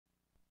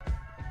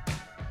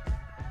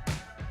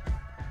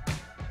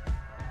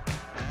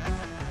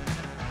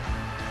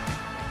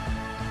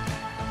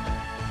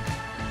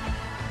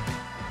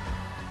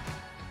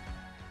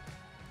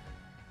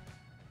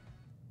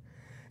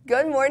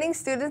Good morning,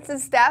 students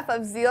and staff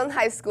of Zeeland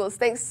High Schools.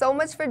 Thanks so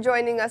much for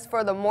joining us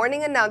for the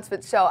morning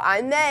announcement show.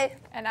 I'm May.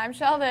 And I'm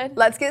Sheldon.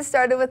 Let's get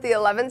started with the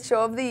 11th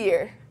show of the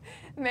year.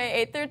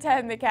 May 8th through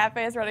 10th, the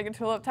cafe is running a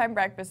Tulip Time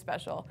breakfast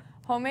special.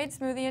 Homemade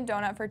smoothie and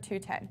donut for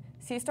 $2.10.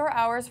 C-store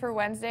hours for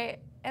Wednesday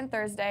and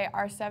Thursday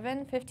are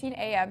 7:15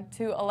 a.m.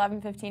 to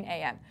 11:15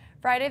 a.m.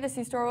 Friday, the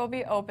C-store will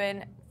be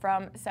open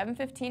from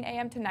 7:15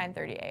 a.m. to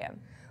 9:30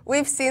 a.m.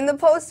 We've seen the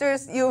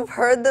posters, you've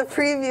heard the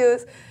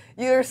previews.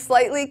 You're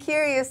slightly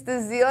curious,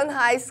 the Zeeland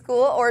High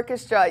School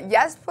Orchestra,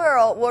 yes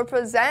plural, will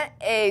present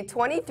a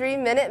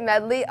 23-minute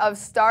medley of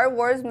Star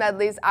Wars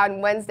medleys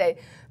on Wednesday,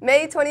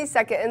 May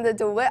 22nd in the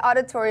DeWitt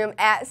Auditorium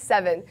at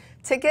 7.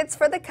 Tickets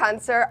for the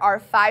concert are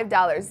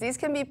 $5. These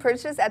can be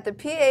purchased at the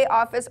PA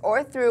office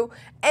or through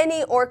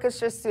any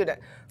orchestra student.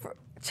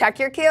 Check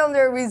your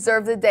calendar,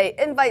 reserve the date,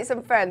 invite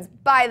some friends,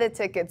 buy the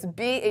tickets,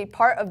 be a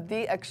part of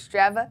the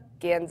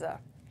extravaganza.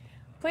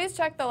 Please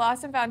check the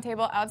lost and found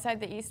table outside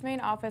the East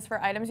Main office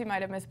for items you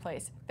might have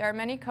misplaced. There are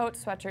many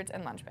coats, sweatshirts,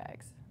 and lunch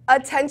bags.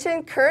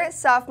 Attention current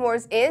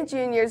sophomores and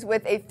juniors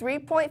with a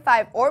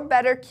 3.5 or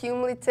better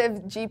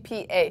cumulative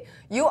GPA.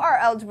 You are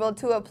eligible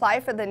to apply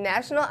for the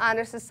National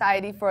Honor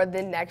Society for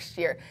the next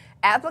year.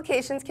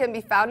 Applications can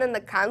be found in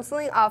the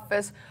counseling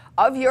office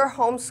of your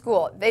home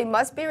school. They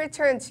must be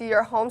returned to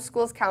your home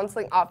school's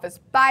counseling office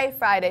by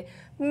Friday,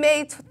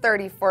 May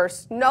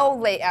 31st. No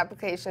late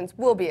applications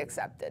will be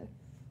accepted.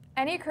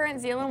 Any current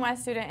Zeeland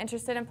West student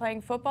interested in playing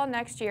football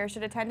next year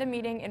should attend a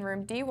meeting in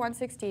room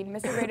D116,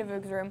 Mr.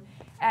 Radevug's room,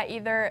 at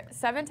either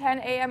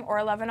 7:10 a.m. or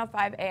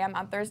 11:05 a.m.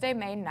 on Thursday,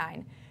 May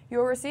 9. You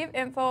will receive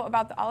info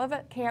about the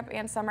Olivet Camp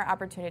and summer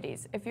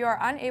opportunities. If you are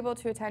unable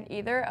to attend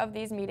either of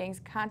these meetings,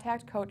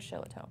 contact Coach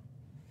Shillito.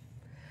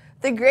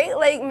 The Great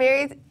Lake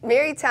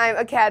Maritime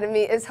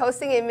Academy is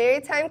hosting a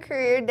Maritime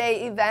Career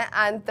Day event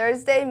on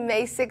Thursday,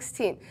 May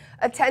 16th.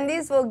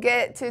 Attendees will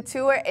get to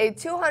tour a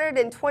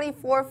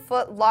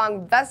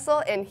 224-foot-long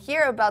vessel and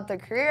hear about the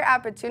career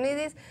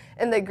opportunities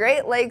in the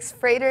Great Lakes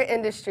freighter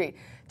industry.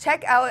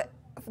 Check out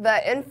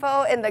the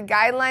info in the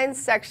guidelines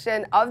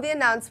section of the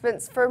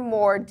announcements for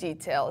more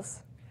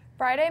details.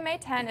 Friday, May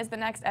 10 is the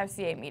next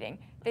FCA meeting.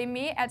 They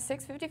meet at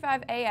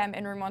 6:55 a.m.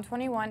 in room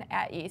 121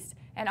 at East,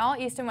 and all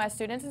East and West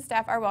students and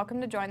staff are welcome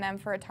to join them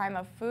for a time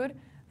of food,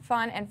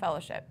 fun, and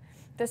fellowship.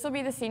 This will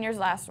be the seniors'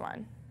 last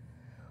one.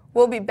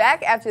 We'll be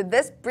back after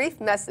this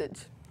brief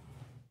message.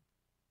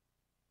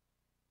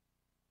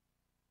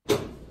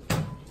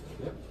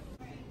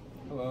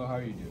 Hello, how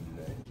are you doing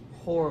today?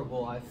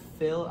 Horrible. I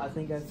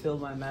think I failed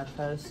my math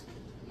test.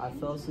 I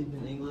fell asleep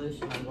in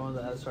English, and I'm going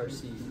to the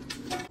SRC.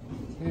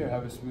 Here,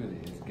 have a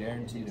smoothie. It's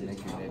guaranteed to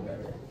make your day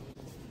better.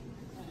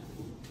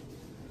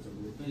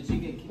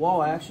 Whoa,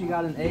 I actually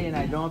got an A and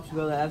I don't have to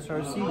go to the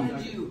SRC.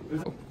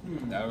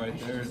 That right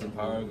there is the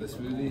power of the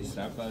smoothie.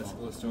 Stop by the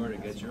school store to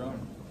get your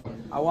own.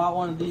 I want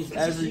one of these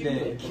every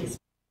day.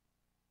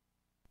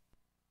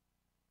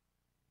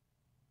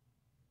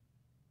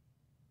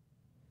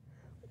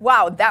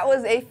 Wow, that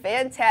was a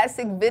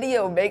fantastic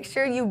video. Make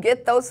sure you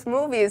get those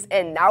movies.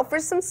 And now for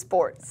some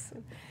sports.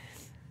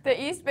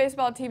 The East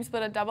baseball team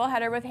split a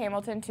doubleheader with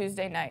Hamilton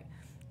Tuesday night,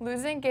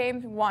 losing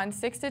game 1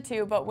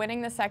 6-2, but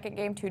winning the second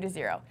game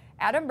 2-0.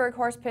 Adam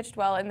Berghorst pitched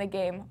well in the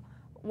game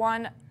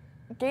one,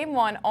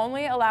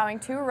 only allowing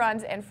 2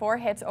 runs and 4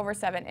 hits over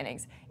 7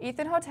 innings.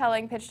 Ethan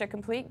Hotelling pitched a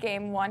complete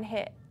game 1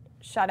 hit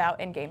shutout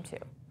in game 2.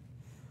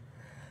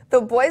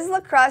 The boys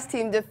lacrosse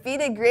team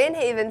defeated Grand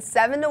Haven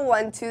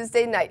 7-1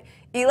 Tuesday night.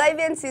 Eli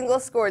Van Singel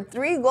scored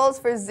 3 goals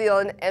for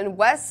Zeeland, and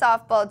West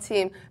softball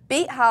team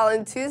beat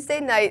Holland Tuesday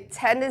night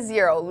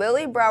 10-0.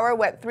 Lily Brower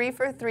went 3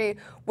 for 3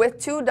 with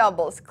 2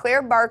 doubles.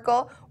 Claire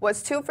Barkle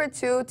was 2 for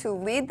 2 to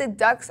lead the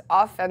Ducks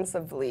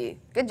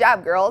offensively. Good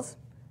job, girls.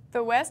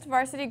 The West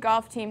varsity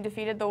golf team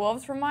defeated the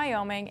Wolves from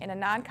Wyoming in a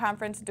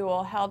non-conference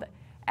duel held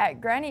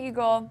at Grand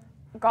Eagle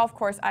Golf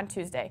Course on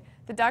Tuesday.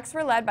 The Ducks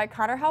were led by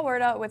Connor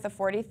Halwerda with a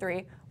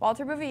 43,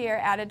 Walter Bouvier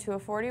added to a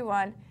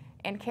 41,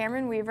 and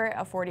Cameron Weaver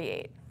a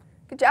 48.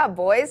 Good job,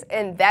 boys.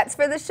 And that's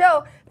for the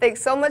show.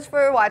 Thanks so much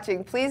for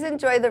watching. Please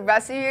enjoy the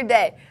rest of your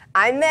day.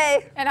 I'm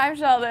May. And I'm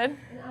Sheldon.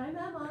 And I'm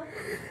Emma.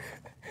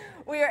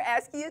 We are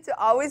asking you to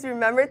always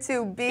remember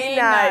to be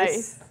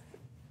nice.